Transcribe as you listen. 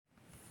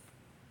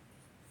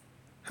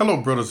Hello,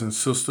 brothers and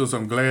sisters.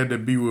 I'm glad to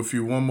be with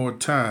you one more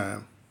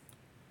time.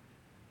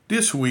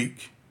 This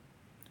week,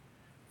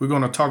 we're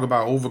going to talk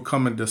about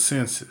overcoming the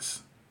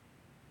senses.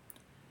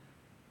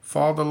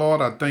 Father,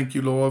 Lord, I thank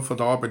you, Lord, for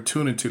the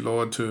opportunity,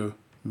 Lord, to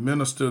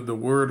minister the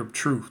word of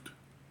truth.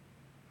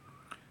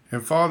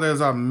 And Father,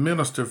 as I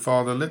minister,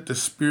 Father, let the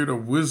spirit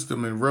of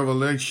wisdom and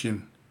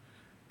revelation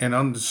and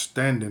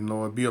understanding,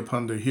 Lord, be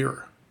upon the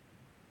hearer.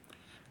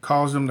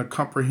 Cause them to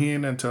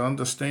comprehend and to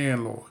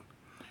understand, Lord.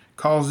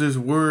 Cause this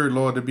word,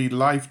 Lord, to be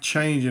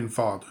life-changing,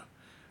 Father.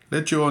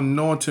 Let your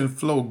anointing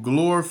flow.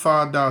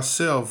 Glorify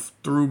thyself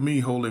through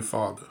me, Holy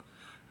Father.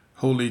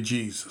 Holy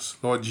Jesus,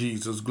 Lord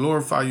Jesus,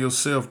 glorify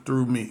yourself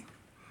through me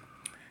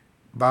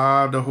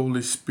by the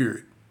Holy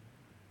Spirit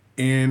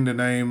in the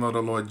name of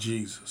the Lord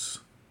Jesus.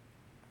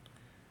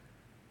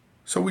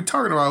 So we're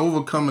talking about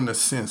overcoming the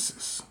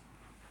senses.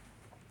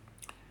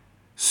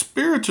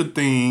 Spiritual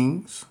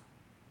things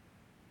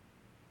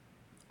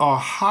are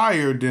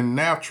higher than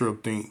natural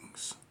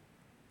things.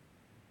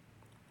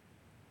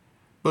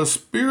 But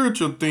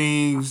spiritual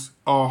things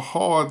are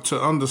hard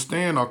to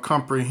understand or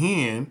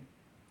comprehend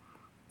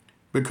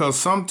because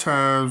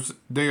sometimes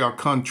they are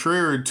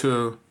contrary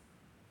to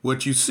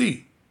what you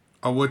see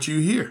or what you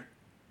hear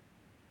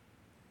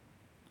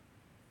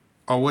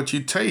or what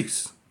you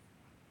taste,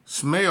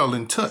 smell,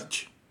 and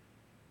touch.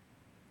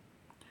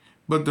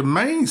 But the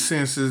main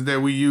senses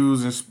that we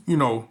use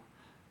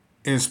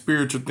in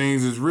spiritual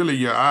things is really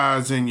your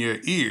eyes and your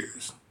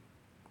ears.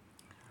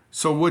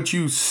 So what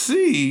you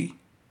see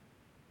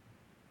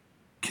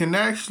can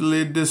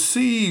actually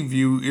deceive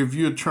you if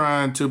you're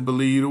trying to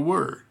believe the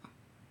word.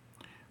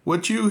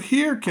 What you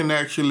hear can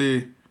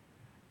actually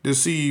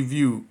deceive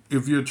you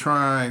if you're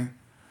trying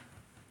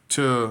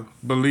to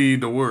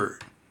believe the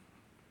word.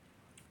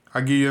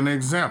 I'll give you an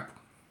example.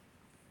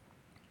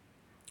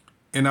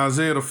 In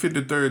Isaiah the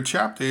 53rd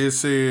chapter, it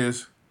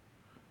says,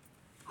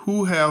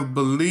 "Who have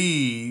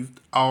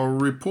believed our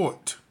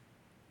report?"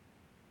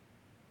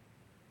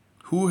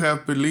 Who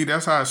have believed,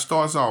 that's how it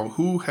starts off.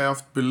 Who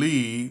have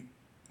believed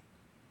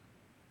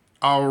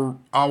our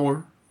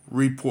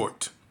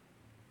report?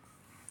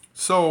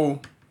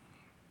 So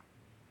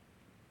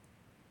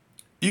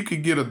you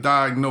could get a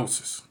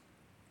diagnosis.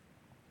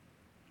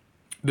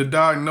 The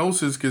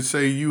diagnosis could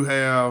say you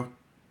have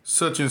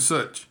such and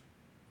such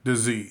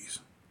disease.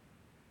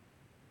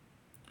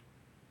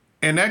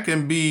 And that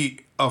can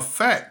be a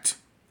fact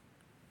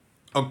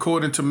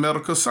according to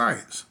medical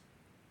science.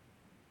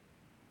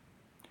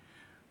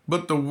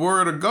 But the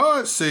word of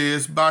God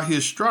says, by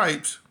his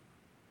stripes,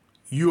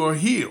 you are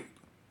healed.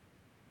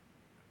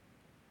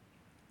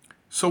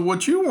 So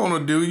what you want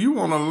to do, you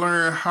want to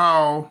learn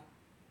how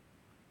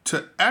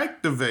to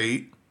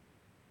activate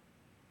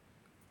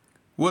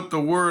what the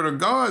word of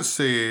God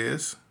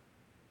says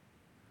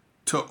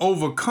to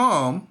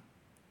overcome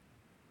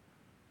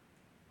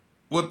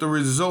what the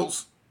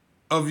results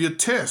of your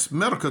test,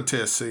 medical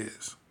test,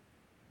 says.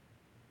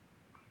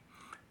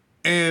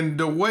 And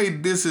the way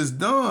this is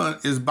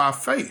done is by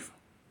faith.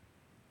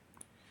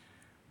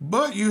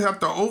 But you have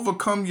to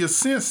overcome your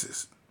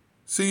senses.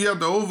 So you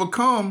have to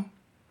overcome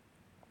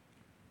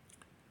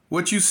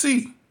what you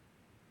see,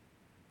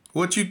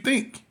 what you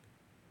think,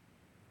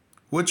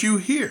 what you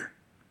hear.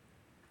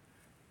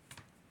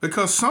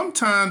 Because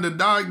sometimes the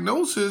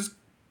diagnosis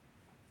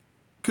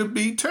could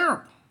be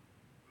terrible.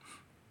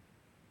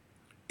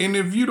 And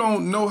if you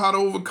don't know how to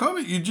overcome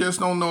it, you just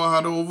don't know how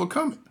to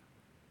overcome it.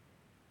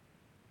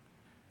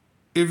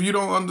 If you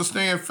don't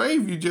understand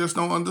faith, you just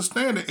don't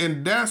understand it.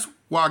 And that's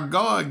why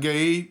God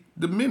gave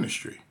the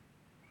ministry.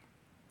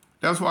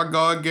 That's why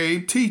God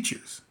gave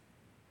teachers.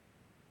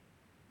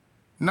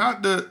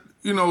 Not the,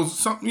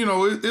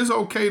 it's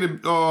okay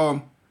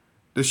to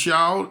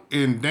shout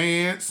and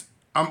dance.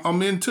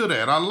 I'm into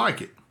that. I like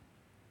it.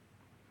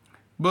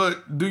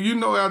 But do you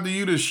know after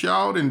you to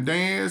shout and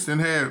dance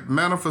and have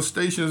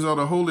manifestations of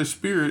the Holy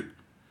Spirit,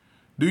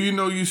 do you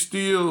know you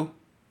still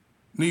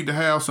need to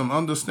have some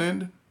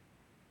understanding?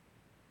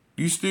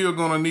 You still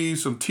gonna need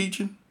some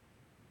teaching?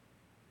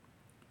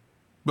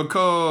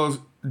 Because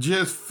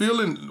just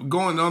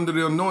going under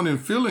the anointing,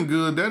 feeling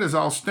good, that is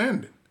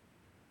outstanding.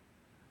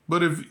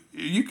 But if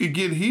you could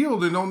get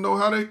healed and don't know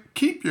how to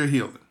keep your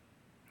healing.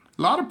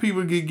 A lot of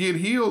people can get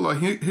healed, or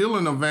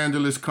healing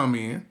evangelists come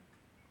in,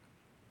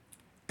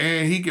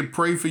 and he can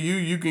pray for you,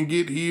 you can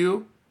get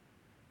healed,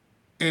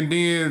 and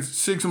then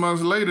 6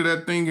 months later,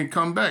 that thing can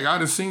come back. I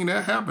done seen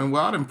that happen.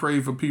 Well, I done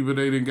prayed for people,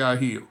 they done got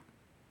healed,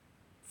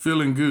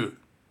 feeling good.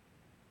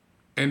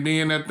 And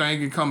then that thing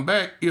can come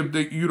back if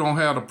you don't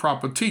have the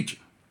proper teaching.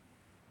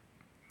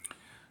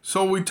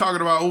 So we're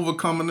talking about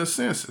overcoming the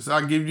senses.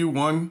 I'll give you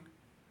one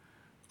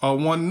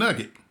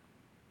nugget.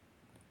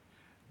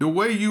 The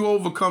way you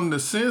overcome the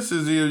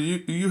senses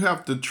is you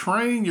have to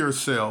train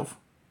yourself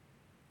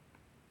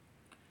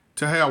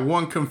to have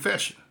one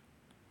confession.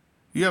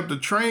 You have to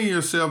train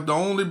yourself to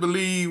only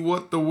believe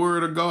what the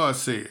word of God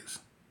says.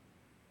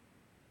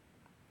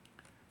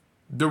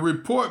 The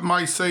report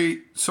might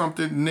say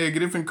something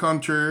negative and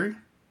contrary,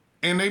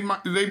 and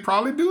they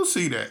probably do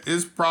see that.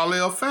 It's probably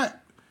a fact.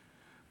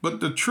 But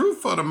the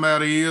truth of the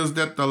matter is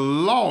that the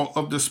law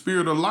of the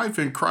Spirit of life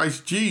in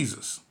Christ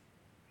Jesus,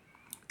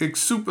 it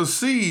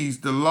supersedes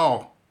the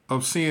law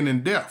of sin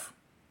and death.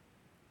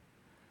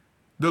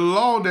 The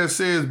law that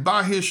says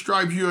by his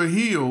stripes you are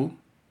healed,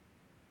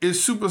 it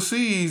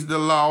supersedes the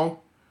law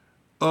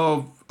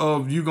of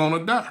you're going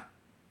to die.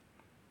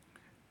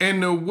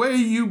 And the way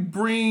you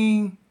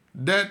bring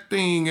that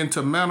thing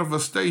into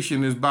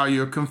manifestation is by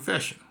your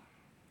confession.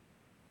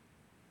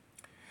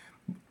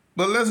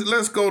 But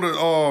let's go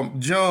to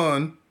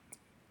John,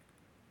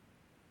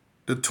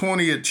 the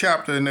 20th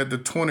chapter, and at the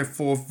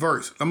 24th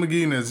verse. I'm going to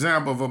give you an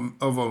example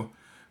of a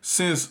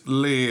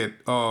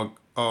sense-led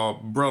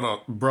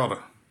brother.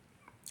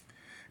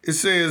 It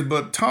says,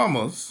 but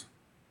Thomas,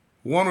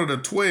 one of the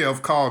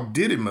 12, called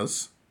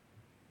Didymus,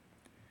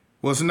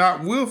 was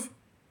not with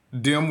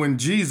them when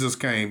Jesus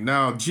came.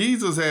 Now,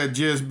 Jesus had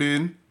just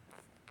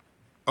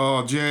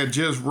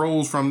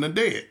rose from the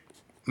dead,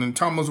 and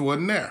Thomas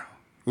wasn't there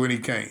when he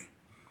came.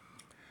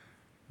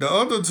 The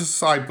other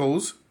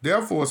disciples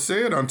therefore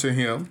said unto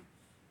him,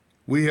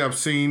 we have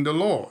seen the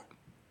Lord.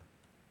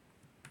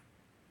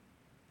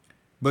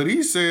 But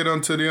he said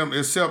unto them,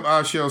 except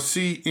I shall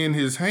see in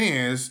his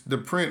hands the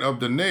print of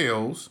the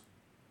nails,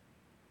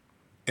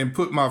 and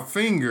put my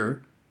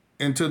finger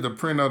into the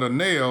print of the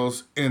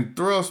nails, and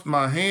thrust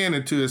my hand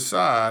into his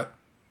side,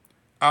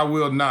 I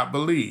will not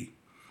believe.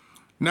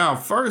 Now,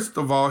 first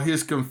of all,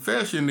 his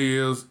confession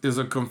is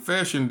a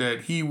confession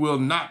that he will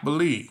not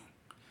believe.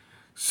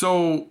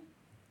 So,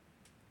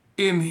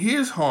 in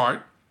his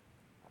heart,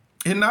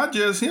 and not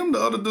just him, the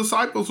other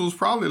disciples was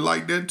probably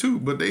like that too,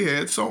 but they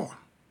had saw him.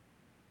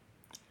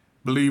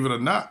 Believe it or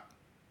not.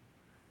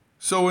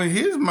 So in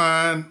his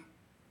mind,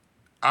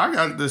 I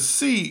got to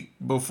see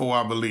before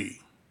I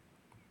believe.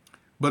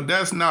 But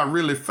that's not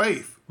really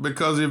faith,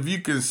 because if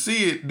you can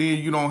see it, then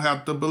you don't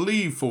have to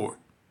believe for it.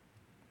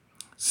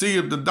 See,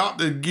 if the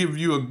doctor gives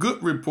you a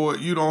good report,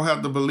 you don't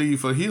have to believe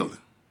for healing,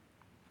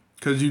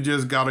 because you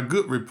just got a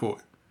good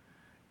report.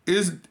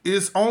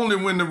 It's only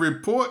when the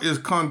report is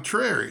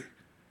contrary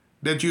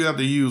that you have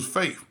to use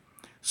faith.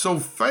 So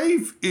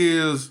faith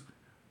is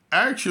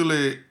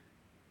actually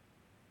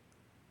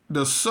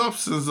the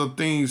substance of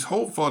things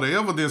hoped for, the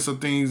evidence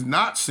of things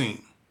not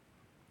seen.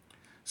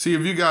 See,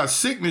 if you got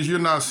sickness, you're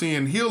not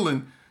seeing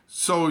healing.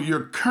 So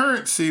your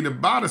currency to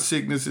buy the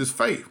sickness is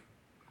faith.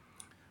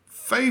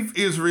 Faith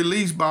is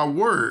released by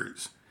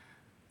words.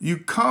 You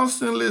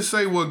constantly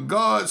say what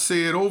God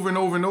said over and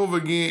over and over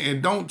again,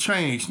 and don't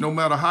change no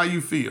matter how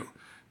you feel.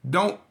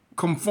 Don't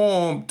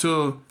conform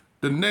to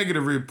the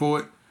negative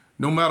report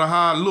no matter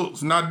how it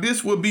looks. Now,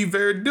 this will be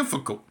very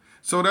difficult.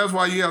 So that's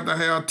why you have to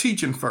have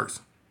teaching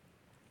first.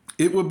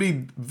 It will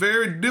be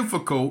very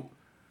difficult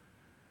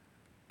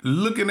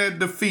looking at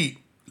defeat,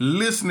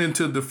 listening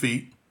to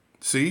defeat,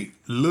 see,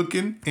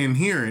 looking and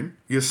hearing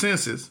your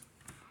senses,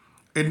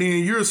 and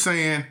then you're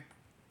saying,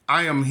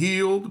 I am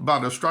healed by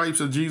the stripes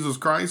of Jesus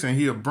Christ, and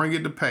he'll bring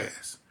it to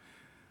pass.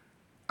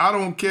 I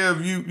don't care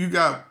if you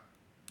got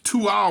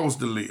 2 hours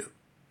to live.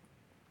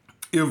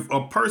 If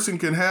a person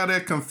can have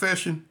that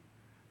confession,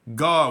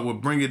 God will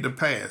bring it to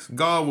pass.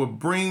 God will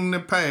bring to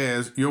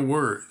pass your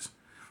words.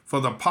 For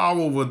the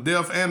power of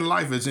death and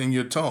life is in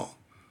your tongue.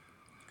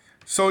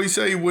 So he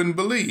said he wouldn't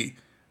believe.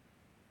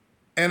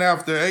 And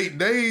after 8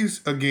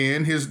 days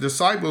again, his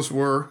disciples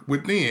were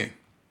within,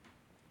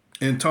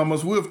 and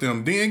Thomas with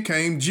them. Then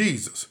came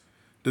Jesus,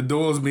 the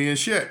doors being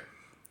shut,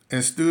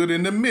 and stood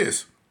in the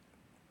midst,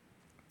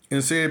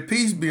 and said,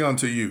 peace be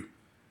unto you.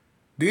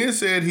 Then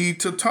said he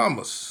to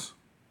Thomas,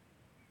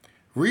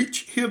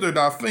 reach hither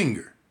thy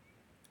finger,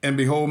 and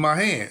behold my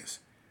hands,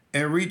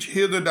 and reach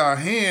hither thy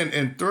hand,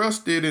 and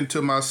thrust it into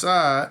my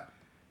side,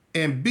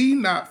 and be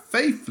not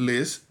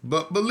faithless,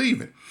 but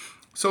believing.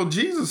 So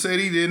Jesus said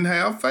he didn't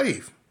have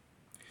faith.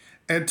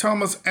 And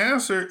Thomas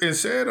answered and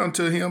said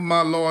unto him,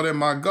 my Lord and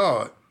my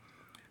God.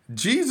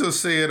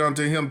 Jesus said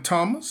unto him,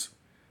 Thomas,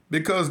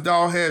 because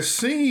thou hast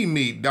seen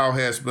me, thou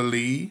hast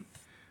believed.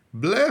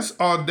 Blessed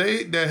are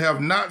they that have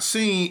not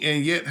seen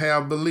and yet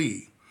have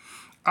believed.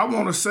 I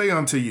want to say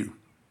unto you,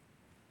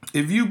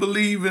 if you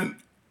believe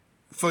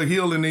for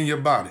healing in your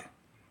body,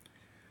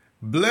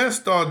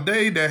 blessed are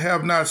they that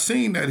have not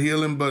seen that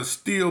healing but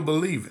still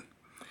believing.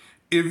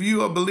 If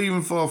you are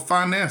believing for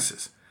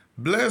finances,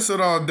 blessed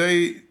are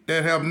they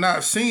that have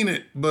not seen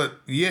it but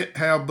yet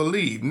have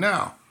believed.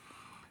 Now,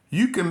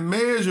 you can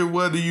measure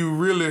whether you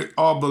really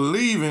are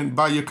believing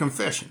by your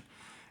confession.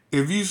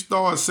 If you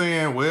start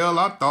saying, well,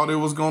 I thought it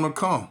was going to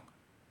come.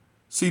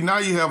 See, now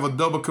you have a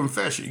double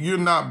confession.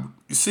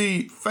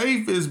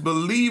 Faith is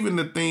believing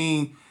the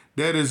thing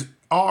that is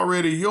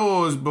already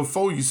yours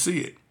before you see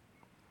it.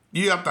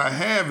 You have to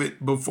have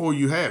it before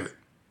you have it.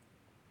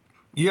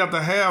 You have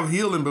to have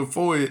healing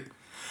before it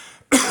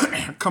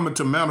come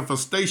into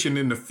manifestation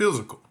in the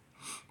physical.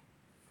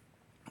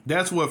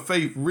 That's what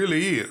faith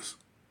really is.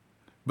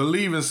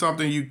 Believing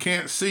something you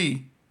can't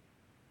see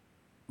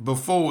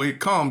before it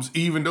comes,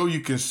 even though you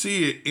can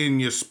see it in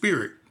your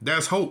spirit.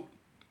 That's hope.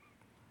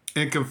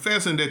 And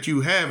confessing that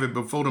you have it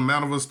before the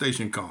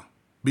manifestation comes.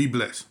 Be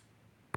blessed.